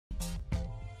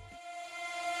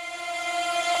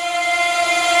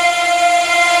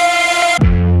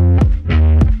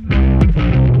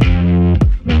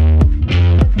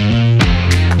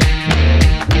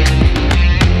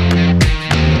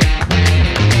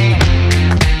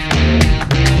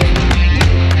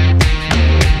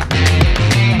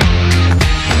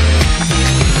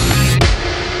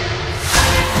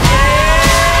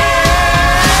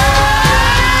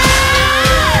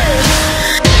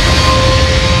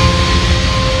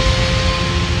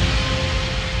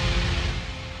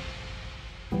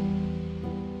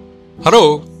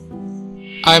Hello,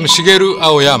 I'm Shigeru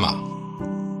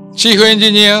Aoyama, Chief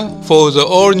Engineer for the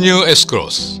all-new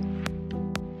S-CROSS.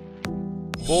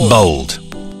 Bold,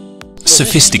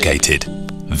 sophisticated,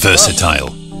 versatile.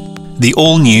 The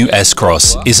all-new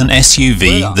S-CROSS is an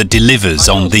SUV that delivers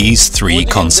on these three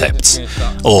concepts,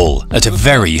 all at a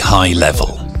very high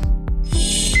level.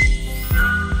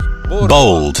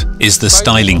 Bold is the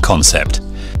styling concept.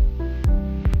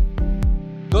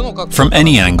 From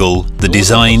any angle, the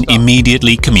design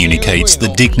immediately communicates the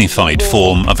dignified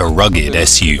form of a rugged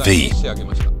SUV.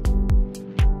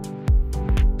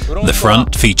 The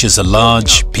front features a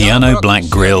large, piano black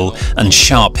grille and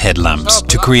sharp headlamps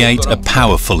to create a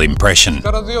powerful impression.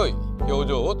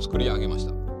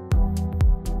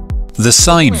 The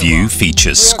side view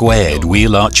features squared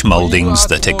wheel arch mouldings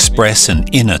that express an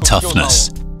inner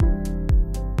toughness.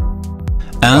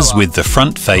 As with the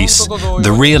front face,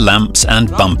 the rear lamps and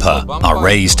bumper are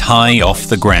raised high off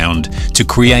the ground to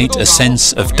create a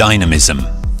sense of dynamism.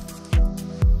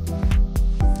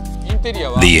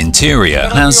 The interior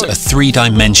has a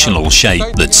three-dimensional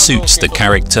shape that suits the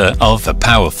character of a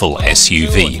powerful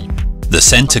SUV. The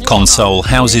center console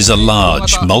houses a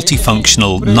large,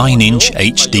 multifunctional 9-inch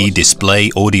HD display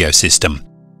audio system.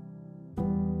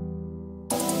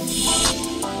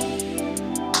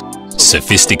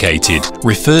 Sophisticated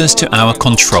refers to our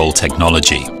control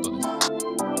technology.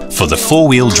 For the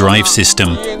four-wheel drive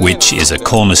system, which is a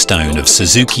cornerstone of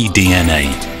Suzuki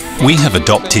DNA, we have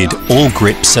adopted All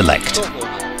Grip Select.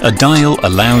 A dial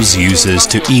allows users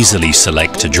to easily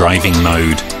select a driving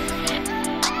mode.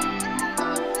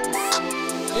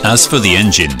 As for the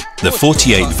engine, the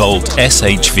 48-volt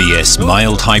SHVS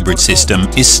mild hybrid system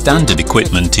is standard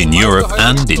equipment in Europe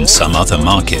and in some other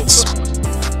markets.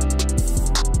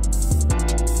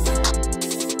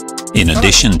 In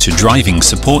addition to driving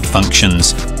support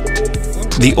functions,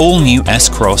 the all-new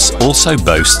S-CROSS also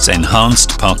boasts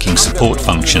enhanced parking support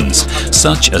functions,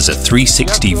 such as a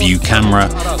 360 view camera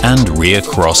and rear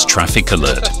cross traffic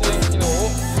alert.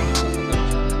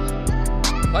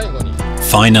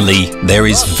 Finally, there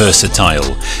is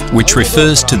versatile, which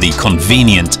refers to the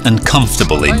convenient and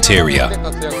comfortable interior.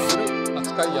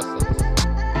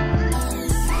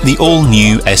 The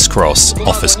all-new S-CROSS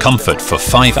offers comfort for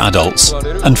 5 adults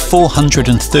and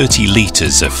 430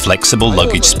 litres of flexible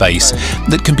luggage space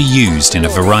that can be used in a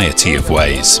variety of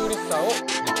ways.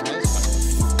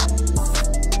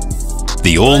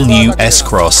 The all-new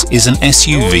S-CROSS is an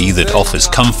SUV that offers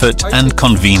comfort and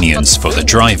convenience for the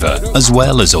driver as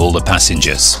well as all the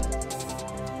passengers.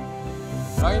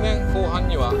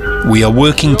 We are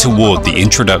working toward the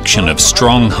introduction of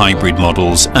strong hybrid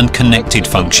models and connected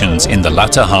functions in the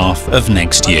latter half of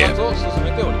next year.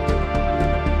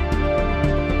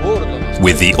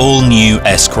 With the all-new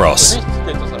S-CROSS,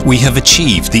 we have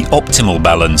achieved the optimal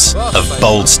balance of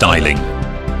bold styling,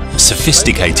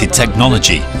 sophisticated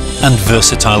technology and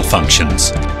versatile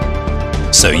functions,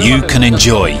 so you can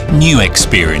enjoy new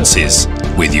experiences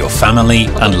with your family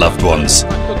and loved ones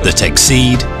that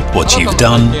exceed what you've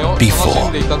done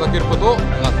before.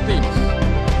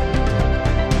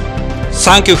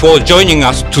 Thank you for joining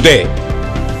us today.